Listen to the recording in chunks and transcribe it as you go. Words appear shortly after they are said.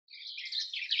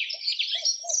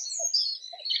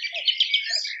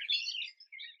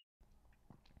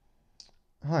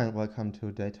Hi and welcome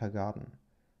to Data Garden.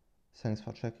 Thanks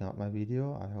for checking out my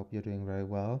video. I hope you're doing very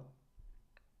well.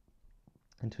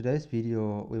 In today's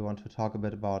video we want to talk a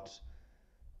bit about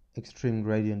extreme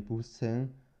gradient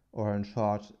boosting, or in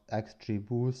short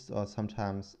XGBoost, or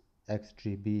sometimes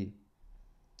XGB.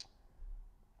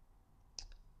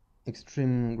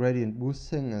 Extreme gradient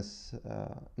boosting is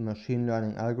a machine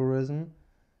learning algorithm,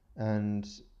 and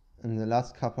in the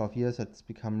last couple of years it's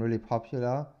become really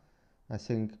popular. I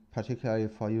think particularly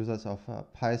for users of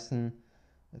Python.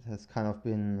 It has kind of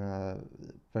been a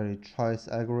very choice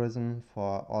algorithm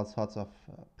for all sorts of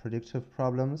predictive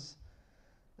problems,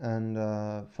 and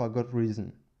for good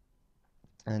reason.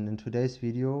 And in today's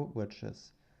video, which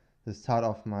is the start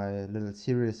of my little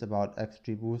series about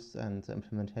XGBoost and the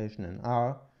implementation in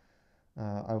R,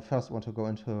 I first want to go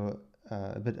into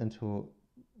a bit into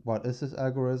what is this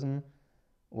algorithm,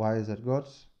 why is it good,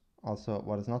 also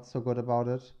what is not so good about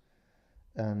it,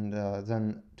 and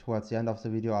then towards the end of the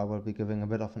video I will be giving a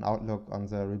bit of an outlook on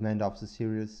the remainder of the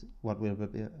series, what we will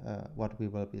be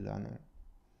learning.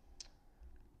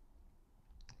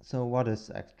 So what is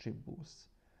XGBoost?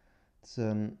 It's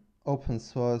an open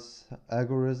source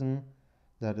algorithm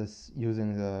that is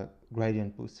using the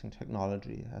gradient boosting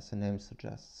technology, as the name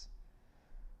suggests.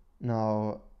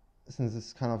 Now, since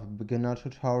it's kind of a beginner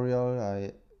tutorial,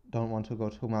 I don't want to go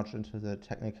too much into the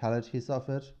technicalities of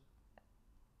it,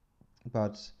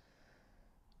 but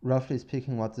roughly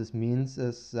speaking, what this means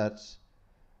is that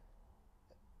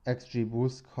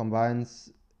XGBoost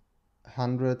combines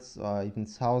hundreds or even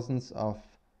thousands of,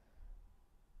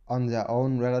 on their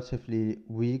own, relatively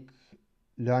weak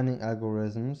learning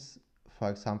algorithms,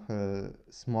 for example,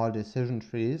 small decision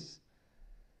trees,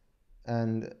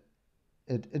 and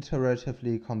it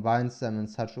iteratively combines them in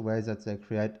such a way that they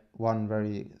create one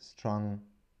very strong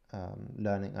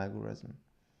learning algorithm.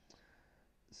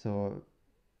 So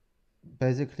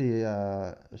basically,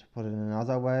 to put it in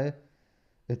another way,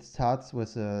 it starts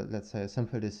with let's say, a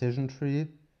simple decision tree,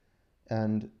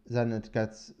 and then it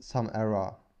gets some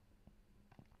error.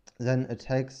 Then it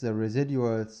takes the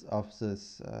residuals of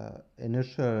this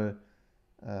initial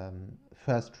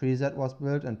first tree that was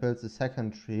built and builds a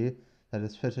second tree that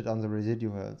is fitted on the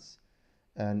residuals.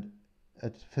 And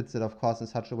it fits it, of course, in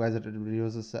such a way that it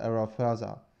reduces the error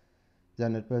further.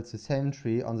 Then it builds the same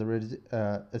tree on the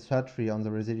a third tree on the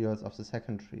residuals of the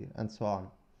second tree, and so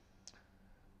on.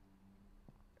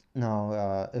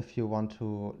 Now, if you want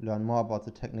to learn more about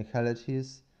the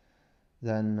technicalities,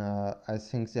 then I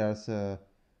think there's a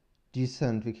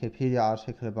decent Wikipedia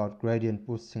article about gradient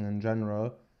boosting in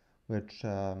general, which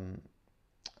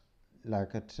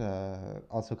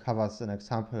also covers an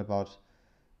example about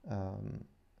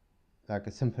like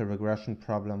a simple regression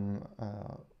problem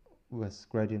with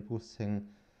gradient boosting.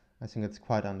 I think it's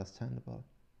quite understandable.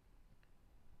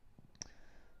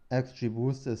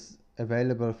 XGBoost is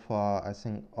available for, I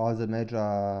think, all the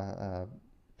major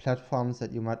platforms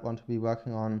that you might want to be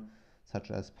working on,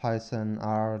 such as Python,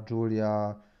 R,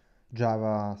 Julia,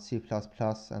 Java, C++,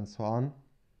 and so on.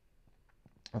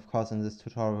 Of course, in this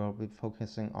tutorial we'll be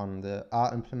focusing on the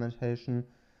R implementation.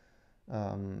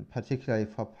 Particularly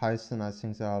for Python, I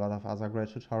think there are a lot of other great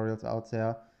tutorials out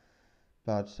there,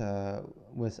 but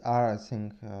with R, I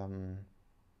think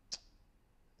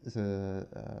the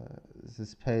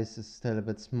space is still a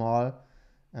bit small,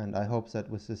 and I hope that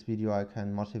with this video I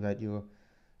can motivate you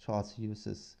to also use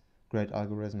this great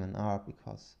algorithm in R,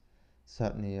 because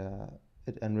certainly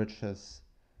it enriches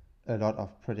a lot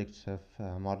of predictive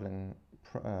modeling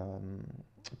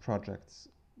projects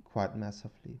quite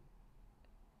massively.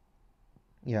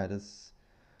 Yeah, it is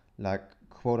like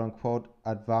quote-unquote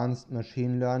advanced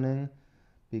machine learning,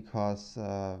 because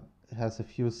it has a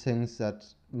few things that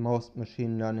most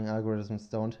machine learning algorithms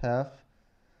don't have,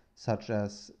 such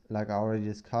as, like I already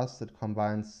discussed, it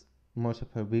combines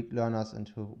multiple weak learners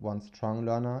into one strong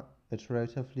learner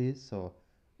iteratively, so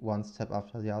one step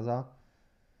after the other.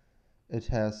 It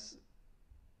has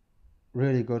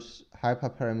really good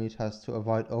hyperparameters to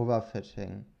avoid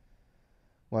overfitting.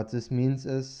 What this means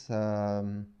is,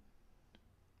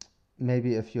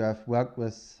 maybe if you have worked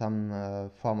with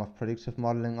some form of predictive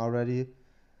modeling already,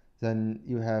 then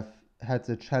you have had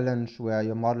the challenge where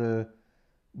your model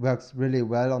works really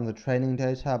well on the training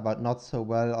data, but not so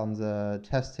well on the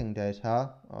testing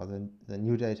data, or the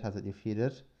new data that you feed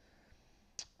it.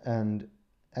 And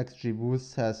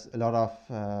XGBoost has a lot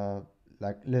of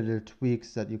like little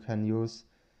tweaks that you can use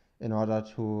in order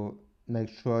to make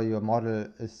sure your model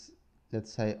is,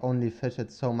 let's say, only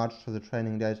fitted so much to the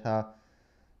training data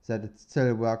that it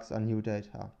still works on new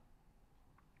data.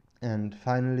 And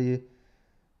finally,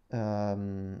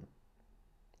 in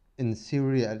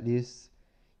theory at least,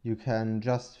 You can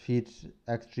just feed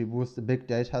XGBoost a big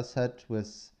data set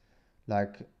with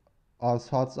like all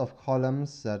sorts of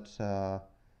columns that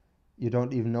you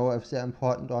don't even know if they're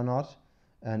important or not,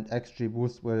 and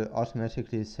XGBoost will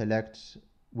automatically select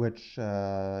which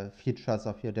features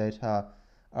of your data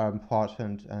are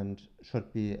important and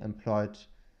should be employed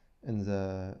in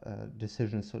the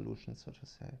decision solution, so to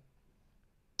say.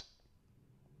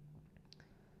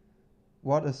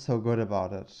 What is so good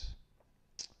about it?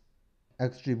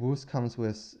 XGBoost comes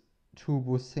with 2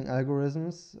 boosting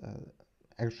algorithms,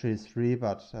 actually 3,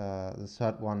 but the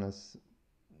third one is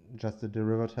just a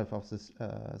derivative of this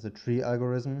the tree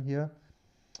algorithm here.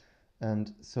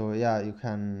 And so yeah, you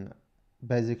can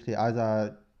basically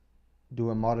either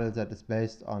do a model that is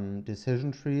based on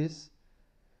decision trees,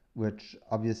 which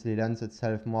obviously lends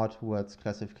itself more towards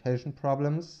classification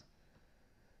problems,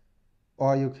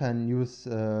 or you can use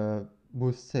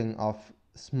boosting of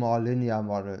small linear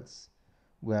models,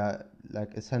 where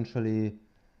like essentially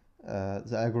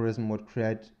the algorithm would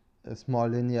create a small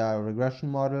linear regression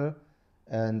model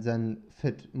and then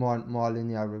fit more and more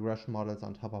linear regression models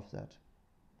on top of that.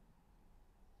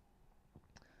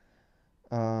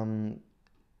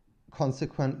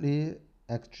 Consequently,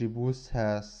 XGBoost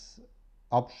has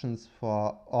options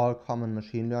for all common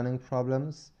machine learning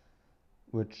problems,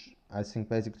 which I think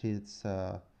basically it's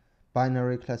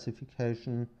binary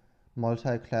classification,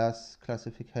 multi-class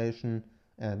classification,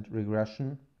 and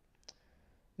regression.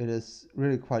 It is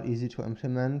really quite easy to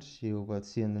implement. You will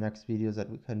see in the next video that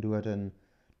we can do it in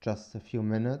just a few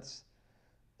minutes.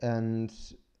 And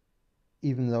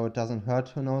even though it doesn't hurt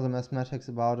to know the mathematics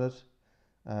about it,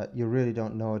 you really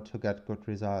don't know it to get good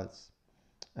results.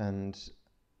 And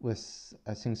with,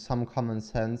 I think, some common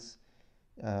sense,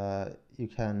 you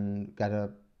can get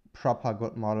a proper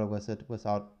good model with it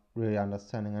without really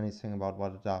understanding anything about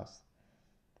what it does.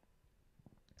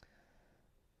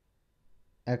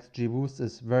 XGBoost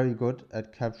is very good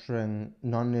at capturing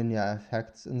nonlinear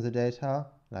effects in the data,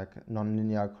 like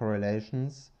nonlinear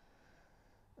correlations.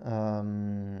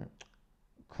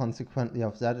 Consequently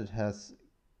of that, it has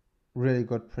really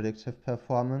good predictive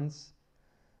performance.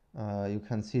 You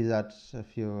can see that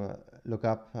if you look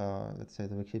up, let's say,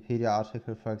 the Wikipedia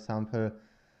article, for example,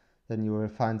 then you will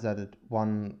find that it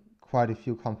won quite a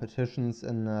few competitions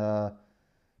in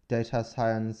data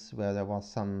science where there was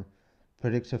some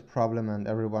predictive problem and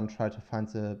everyone tried to find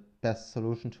the best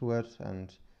solution to it,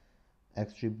 and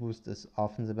XGBoost is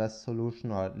often the best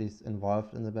solution, or at least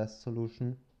involved in the best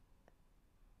solution.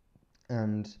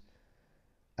 And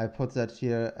I put that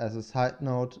here as a side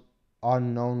note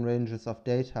on known ranges of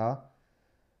data.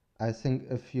 I think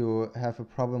if you have a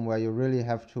problem where you really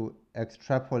have to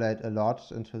extrapolate a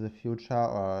lot into the future,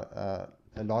 or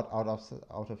a lot out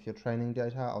of your training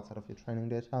data, outside of your training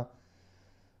data,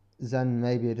 then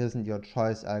maybe it isn't your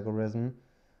choice algorithm,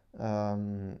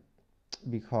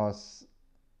 because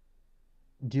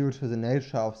due to the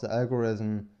nature of the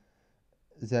algorithm,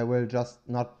 there will just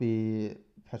not be,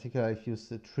 particularly if you use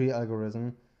the tree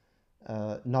algorithm,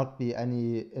 not be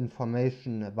any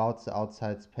information about the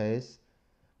outside space.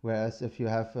 Whereas if you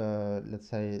have a, let's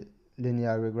say,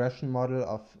 linear regression model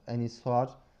of any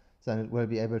sort, then it will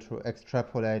be able to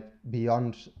extrapolate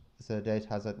beyond the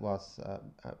data that was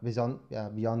beyond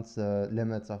the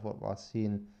limits of what was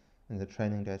seen in the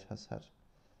training data set.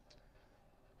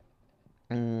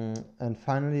 And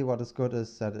finally, what is good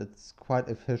is that it's quite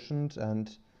efficient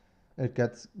and it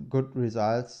gets good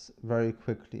results very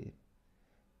quickly.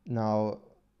 Now,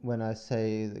 when I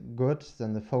say good,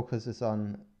 then the focus is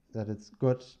on that it's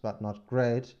good but not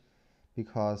great,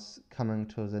 because coming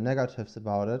to the negatives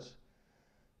about it,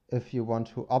 if you want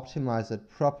to optimize it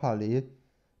properly,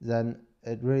 then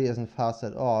it really isn't fast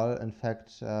at all. In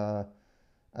fact,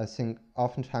 I think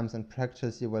oftentimes in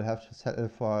practice you will have to settle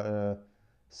for a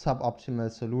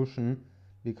suboptimal solution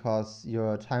because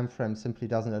your time frame simply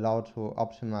doesn't allow to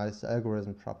optimize the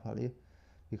algorithm properly,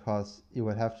 because you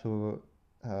will have to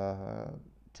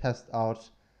test out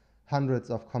hundreds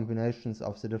of combinations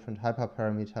of the different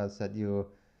hyperparameters that you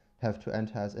have to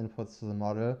enter as inputs to the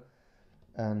model,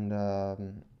 and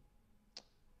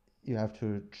you have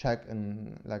to check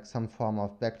in like some form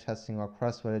of backtesting or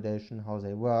cross-validation how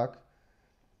they work,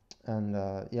 and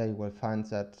yeah, you will find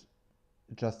that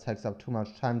it just takes up too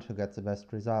much time to get the best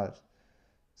result.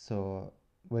 So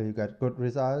will you get good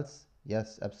results?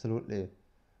 Yes, absolutely.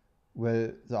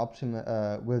 Will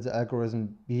the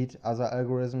algorithm beat other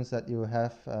algorithms that you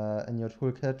have in your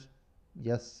toolkit?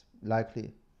 Yes,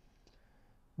 likely.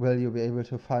 Will you be able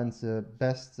to find the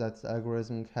best that the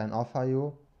algorithm can offer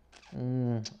you?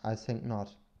 I think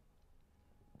not.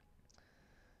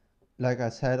 Like I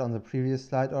said on the previous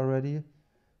slide already,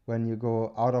 when you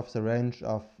go out of the range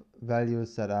of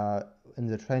values that are in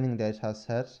the training data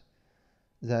set,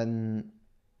 then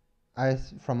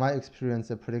from my experience,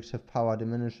 the predictive power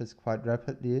diminishes quite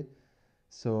rapidly.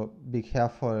 So be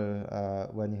careful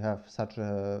when you have such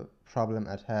a problem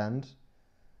at hand.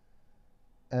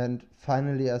 And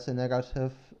finally, as a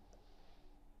negative,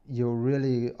 you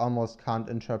really almost can't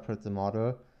interpret the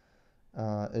model.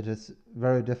 It is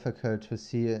very difficult to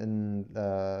see in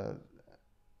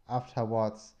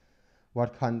afterwards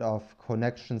what kind of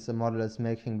connections the model is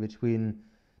making between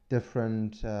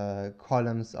different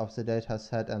columns of the data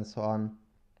set and so on.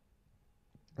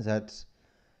 That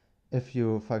if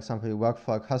you, for example, you work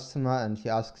for a customer and he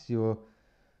asks you,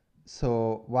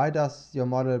 so why does your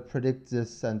model predict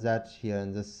this and that here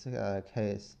in this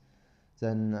case?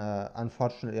 Then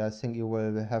unfortunately I think you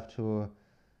will have to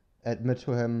admit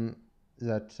to him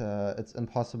that it's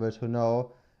impossible to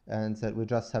know and that we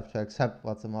just have to accept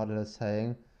what the model is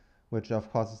saying, which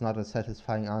of course is not a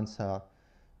satisfying answer.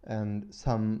 And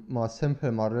some more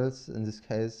simple models, in this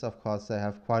case, of course, they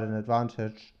have quite an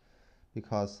advantage,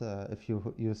 because if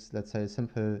you use, let's say,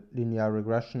 simple linear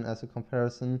regression as a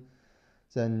comparison,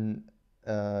 then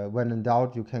when in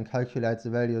doubt, you can calculate the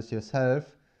values yourself,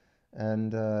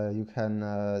 and you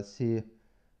can see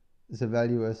the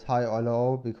value is high or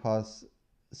low because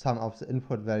some of the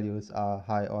input values are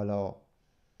high or low.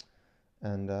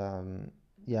 And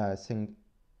yeah, I think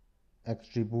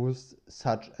XGBoost,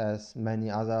 such as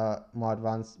many other more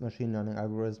advanced machine learning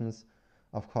algorithms,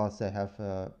 of course, they have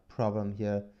a problem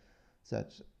here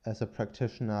that, as a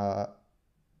practitioner,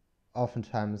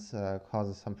 oftentimes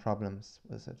causes some problems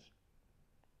with it.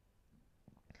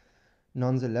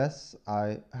 Nonetheless,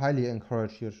 I highly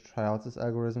encourage you to try out this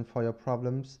algorithm for your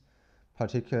problems,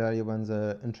 particularly when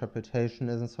the interpretation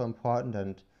isn't so important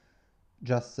and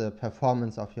just the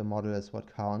performance of your model is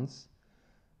what counts.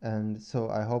 And so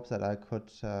I hope that I could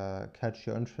catch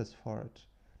your interest for it.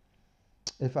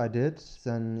 If I did,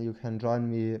 then you can join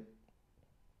me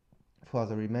for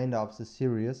the remainder of the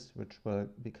series, which will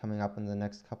be coming up in the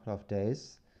next couple of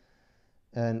days.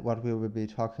 And what we will be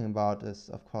talking about is,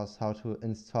 of course, how to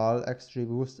install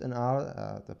XGBoost in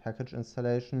R, the package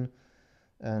installation.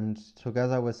 And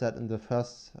together with that, in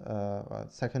the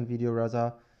second video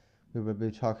rather, we will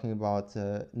be talking about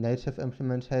the native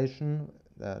implementation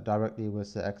directly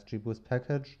with the XGBoost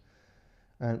package.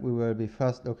 And we will be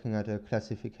first looking at a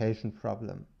classification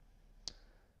problem.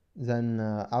 Then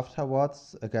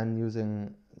afterwards, again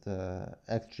using the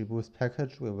XGBoost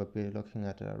package, we will be looking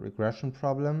at a regression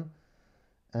problem.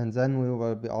 And then we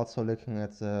will be also looking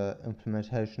at the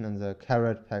implementation in the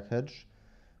carrot package,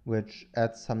 which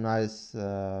adds some nice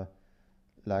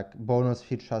like bonus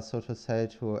features, so to say,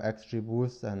 to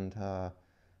XGBoost, and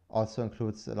also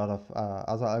includes a lot of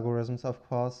other algorithms, of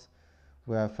course,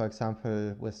 where, for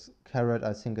example, with carrot,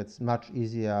 I think it's much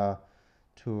easier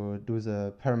to do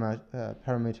the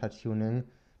parameter tuning,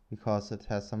 because it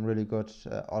has some really good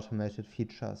automated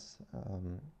features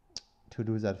to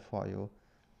do that for you.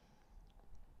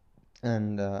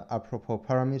 And apropos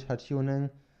parameter tuning,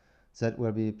 that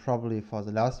will be probably for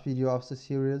the last video of the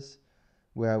series,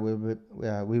 where we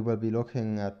will be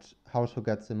looking at how to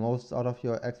get the most out of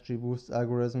your XGBoost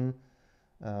algorithm,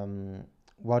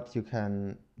 what you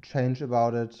can change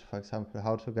about it, for example,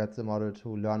 how to get the model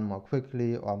to learn more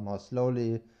quickly or more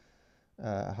slowly,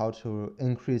 how to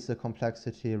increase the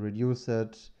complexity, reduce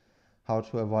it, how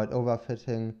to avoid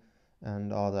overfitting,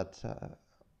 and all that,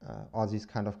 all these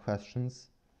kind of questions.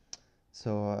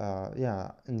 So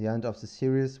yeah, in the end of the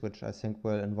series, which I think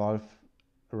will involve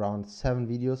around 7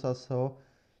 videos or so,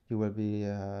 you will be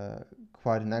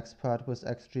quite an expert with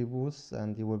XGBoost,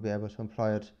 and you will be able to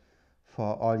employ it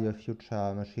for all your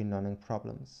future machine learning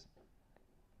problems.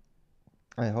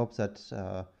 I hope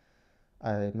that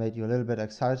I made you a little bit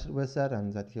excited with that,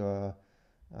 and that you're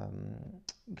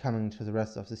coming to the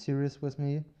rest of the series with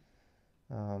me.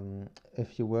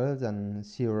 If you will, then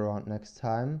see you around next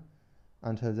time.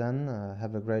 Until then,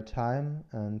 have a great time,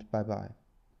 and bye-bye.